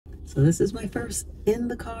So this is my first in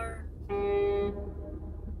the car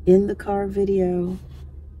video.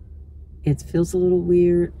 It feels a little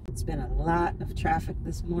weird. It's been a lot of traffic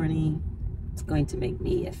this morning. It's going to make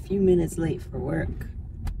me a few minutes late for work.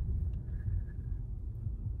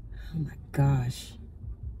 Oh my gosh.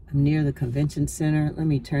 I'm near the convention center. Let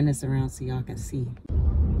me turn this around so y'all can see.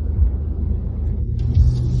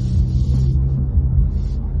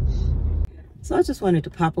 So I just wanted to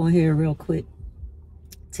pop on here real quick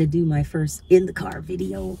to do my first in the car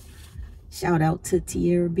video. Shout out to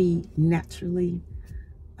Tierra B Naturally.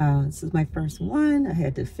 This is my first one. I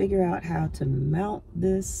had to figure out how to mount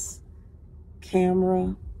this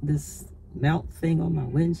camera, this mount thing on my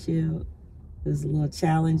windshield. It was a little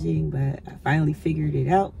challenging, but I finally figured it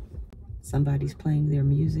out. Somebody's playing their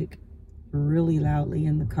music really loudly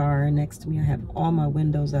in the car next to me. I have all my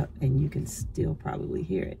windows up and you can still probably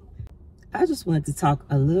hear it. I just wanted to talk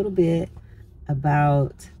a little bit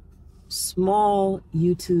about small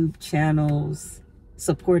YouTube channels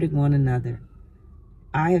supporting one another.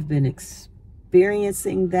 I have been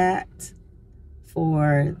experiencing that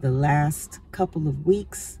for the last couple of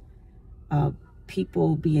weeks.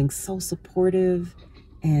 People being so supportive,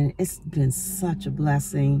 and it's been such a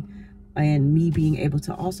blessing, and me being able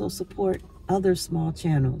to also support other small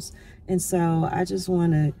channels. And so I just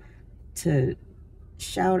wanted to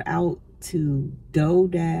shout out to Doe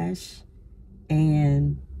Dash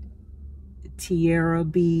and Tierra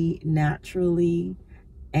B Naturally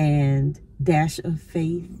and Dash of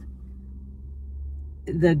Faith.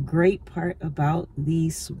 The great part about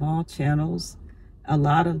these small channels, a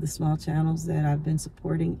lot of the small channels that I've been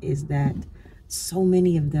supporting, is that so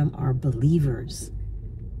many of them are believers.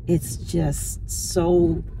 It's just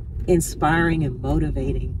so inspiring and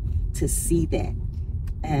motivating to see that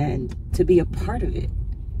and to be a part of it.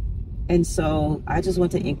 And so I just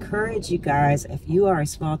want to encourage you guys, if you are a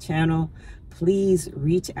small channel, please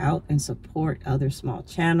reach out and support other small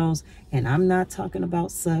channels. And I'm not talking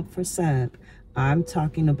about sub for sub. I'm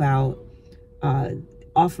talking about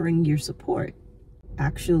offering your support.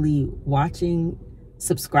 Actually watching,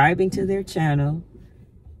 subscribing to their channel,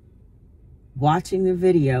 watching the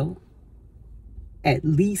video, at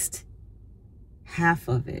least half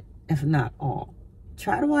of it, if not all.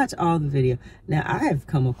 Try to watch all the video. Now, I have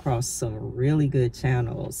come across some really good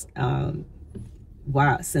channels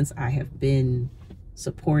since I have been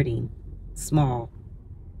supporting small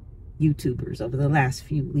YouTubers over the last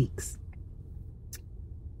few weeks.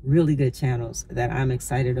 Really good channels that I'm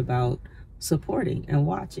excited about supporting and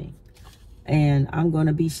watching. And I'm going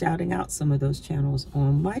to be shouting out some of those channels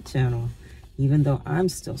on my channel, even though I'm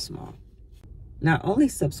still small. Not only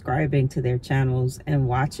subscribing to their channels and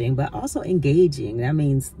watching, but also engaging. That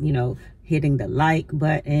means, you know, hitting the like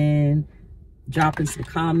button, dropping some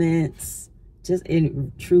comments, just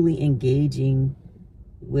truly engaging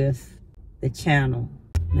with the channel.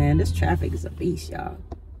 Man, this traffic is a beast, y'all.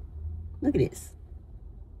 Look at this.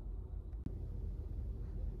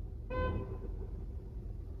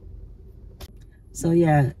 So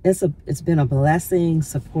yeah, it's been a blessing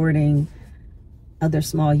supporting other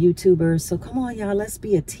small YouTubers. So come on, y'all, let's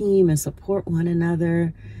be a team and support one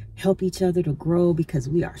another, help each other to grow, because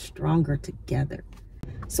we are stronger together.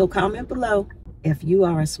 So comment below if you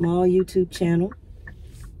are a small YouTube channel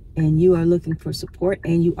and you are looking for support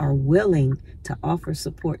and you are willing to offer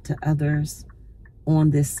support to others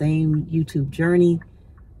on this same YouTube journey.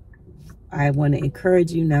 I want to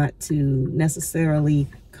encourage you not to necessarily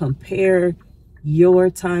compare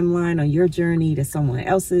your timeline or your journey to someone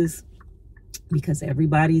else's, because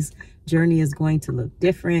everybody's journey is going to look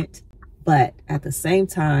different. But at the same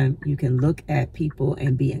time, you can look at people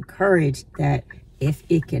and be encouraged that if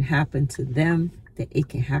it can happen to them, that it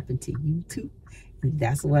can happen to you too. And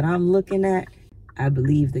that's what I'm looking at. I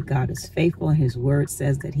believe that God is faithful, and his word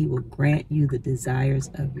says that he will grant you the desires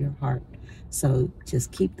of your heart. So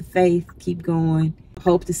just keep the faith, keep going.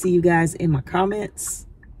 Hope to see you guys in my comments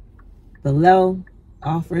below,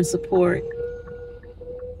 offering support,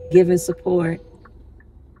 giving support,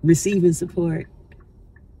 receiving support.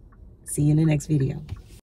 See you in the next video.